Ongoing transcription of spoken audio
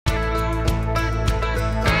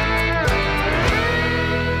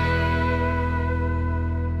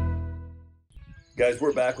Guys,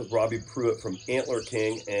 we're back with Robbie Pruitt from Antler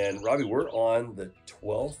King. And Robbie, we're on the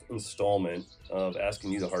 12th installment of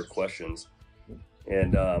asking you the hard questions.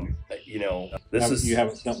 And, you know, You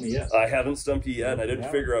haven't stumped me yet. I haven't stumped you yet, and I didn't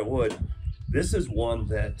Yeah. figure I would. This is one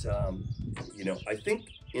that, you know, I think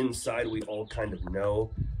inside we all kind of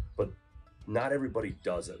know, but not everybody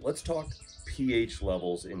does it. Let's talk pH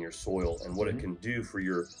levels in your soil and what it can do for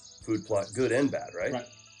your food plot, good and bad, right? Right.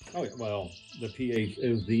 Oh, yeah. Well, the pH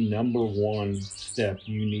is the #1 step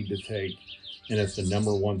you need to take, and it's the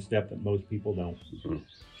 #1 step that most people don't.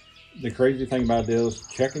 The crazy thing about it is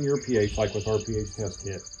checking your pH, like with our pH test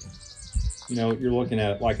kit. You know, you're looking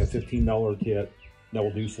at like a $15 kit that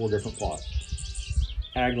will do 4 different plots.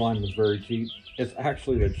 Ag Lime is very cheap. It's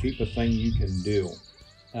actually the cheapest thing you can do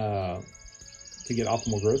to get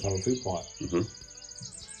optimal growth out of a food plot.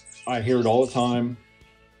 I hear it all the time.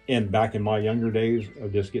 And back in my younger days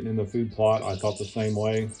of just getting in the food plot, I thought the same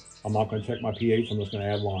way. I'm not going to check my pH. I'm just going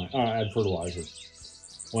to add fertilizer.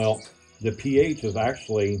 Well, the pH is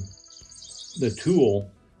actually the tool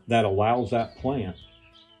that allows that plant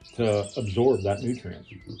to absorb that nutrient.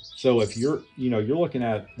 So if you're looking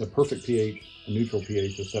at the perfect pH, a neutral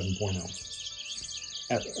pH is 7.0.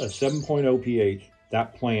 At a 7.0 pH,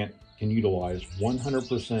 that plant can utilize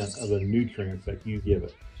 100% of the nutrients that you give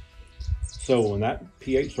it. So when that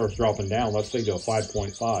pH starts dropping down, let's say to a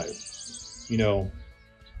 5.5, you know,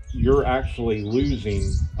 you're actually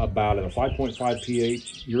losing about at a 5.5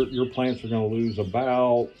 pH, your plants are going to lose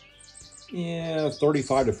about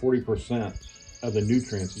 35 to 40% of the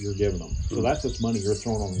nutrients that you're giving them. So that's just money you're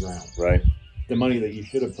throwing on the ground. Right. The money that you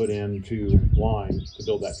should have put into lime to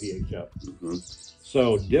build that pH up.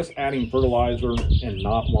 So just adding fertilizer and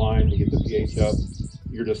not lime to get the pH up,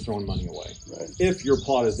 you're just throwing money away. Right. If your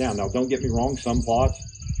plot is down. Now, don't get me wrong, some plots,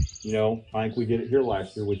 you know, I think we did it here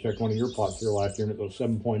last year. We checked one of your plots here last year and it was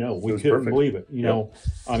 7.0. We couldn't believe it. You know,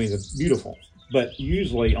 I mean, it's beautiful. But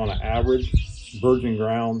usually on an average virgin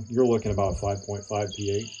ground, you're looking about a 5.5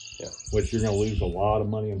 pH, which you're going to lose a lot of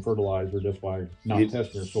money in fertilizer just by not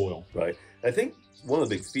testing your soil. Right. I think one of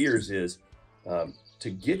the big fears is to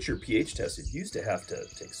get your pH tested, you used to have to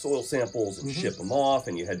take soil samples and ship them off,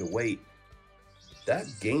 and you had to wait. That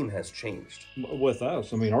game has changed. With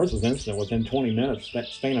us, I mean, ours is instant. Within 20 minutes,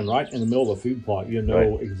 standing right in the middle of the food plot, you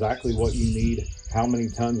know exactly what you need, how many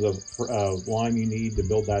tons of lime you need to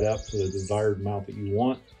build that up to the desired amount that you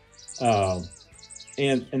want.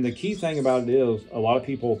 And the key thing about it is, a lot of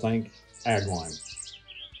people think ag lime.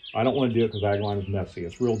 I don't want to do it because ag lime is messy.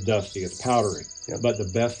 It's real dusty. It's powdery. But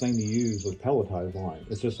the best thing to use is pelletized lime.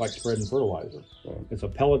 It's just like spreading fertilizer. It's the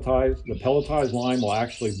pelletized lime will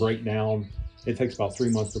actually break down. It takes about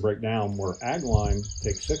 3 months to break down, where ag lime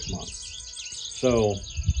takes 6 months. So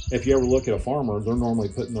if you ever look at a farmer, they're normally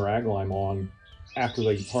putting their ag lime on after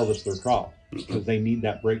they harvest their crop because they need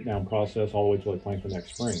that breakdown process all the way till they plant the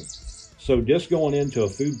next spring. So just going into a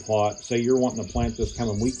food plot, say you're wanting to plant this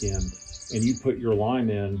coming weekend, and you put your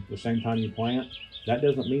lime in the same time you plant, that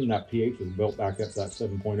doesn't mean that pH is built back up to that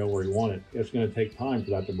 7.0 where you want it. It's going to take time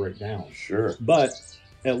for that to break down. Sure. But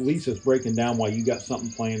at least it's breaking down while you got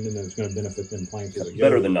something planned and it's going to benefit them plants.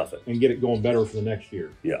 Better than nothing. And get it going better for the next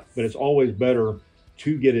year. Yeah. But it's always better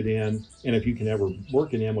to get it in. And if you can ever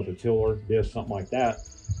work it in with a tiller, disc, something like that,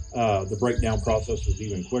 the breakdown process is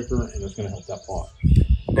even quicker and it's going to help that plot.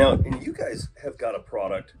 Now, and you guys have got a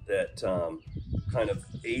product that kind of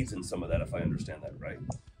aids in some of that, if I understand that right.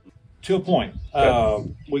 To a point.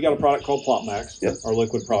 We got a product called Plot Max, our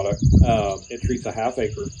liquid product. It treats a ½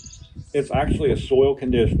 acre. It's actually a soil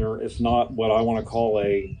conditioner. It's not what I want to call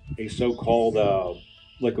a so-called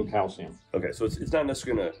liquid calcium. Okay, so it's not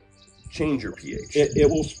necessarily going to change your pH. It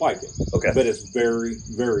will spike it. Okay. But it's very,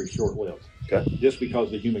 very short-lived. Okay. Just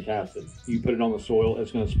because of the humic acid. You put it on the soil,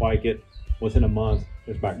 it's going to spike it. Within a month,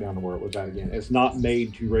 it's back down to where it was at again. It's not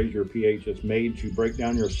made to raise your pH. It's made to break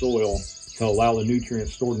down your soil to allow the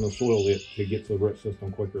nutrients stored in the soil to get to the root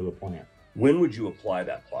system quicker to the plant. When would you apply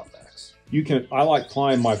that Plot Max? I like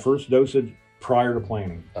applying my first dosage prior to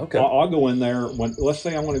planting. Okay. I'll go in there let's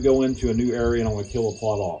say I'm going to go into a new area and I'm going to kill a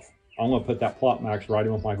plot off. I'm going to put that Plot Max right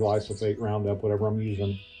in with my glyphosate, Roundup, whatever I'm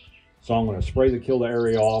using. So I'm going to spray kill the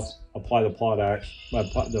area off, apply the Plot Max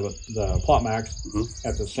at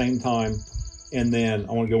the same time, and then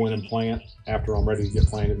I want to go in and plant after I'm ready to get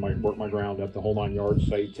planted, work my ground up the whole 9 yards,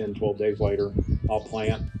 say 10, 12 days later, I'll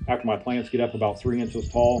plant. After my plants get up about 3 inches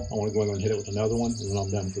tall, I want to go in there and hit it with another one, and then I'm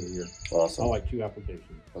done for the year. Awesome. I like 2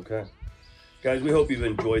 applications. Okay. Guys, we hope you've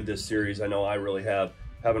enjoyed this series. I know I really have.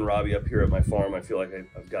 Having Robbie up here at my farm, I feel like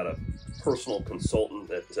I've got a personal consultant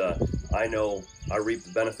that I know I reaped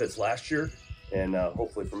the benefits last year, and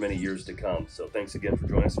hopefully for many years to come. So thanks again for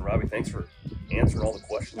joining us. And Robbie, thanks for answering all the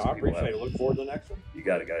questions. No, I appreciate it. Look forward to the next one. You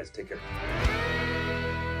got it, guys. Take care.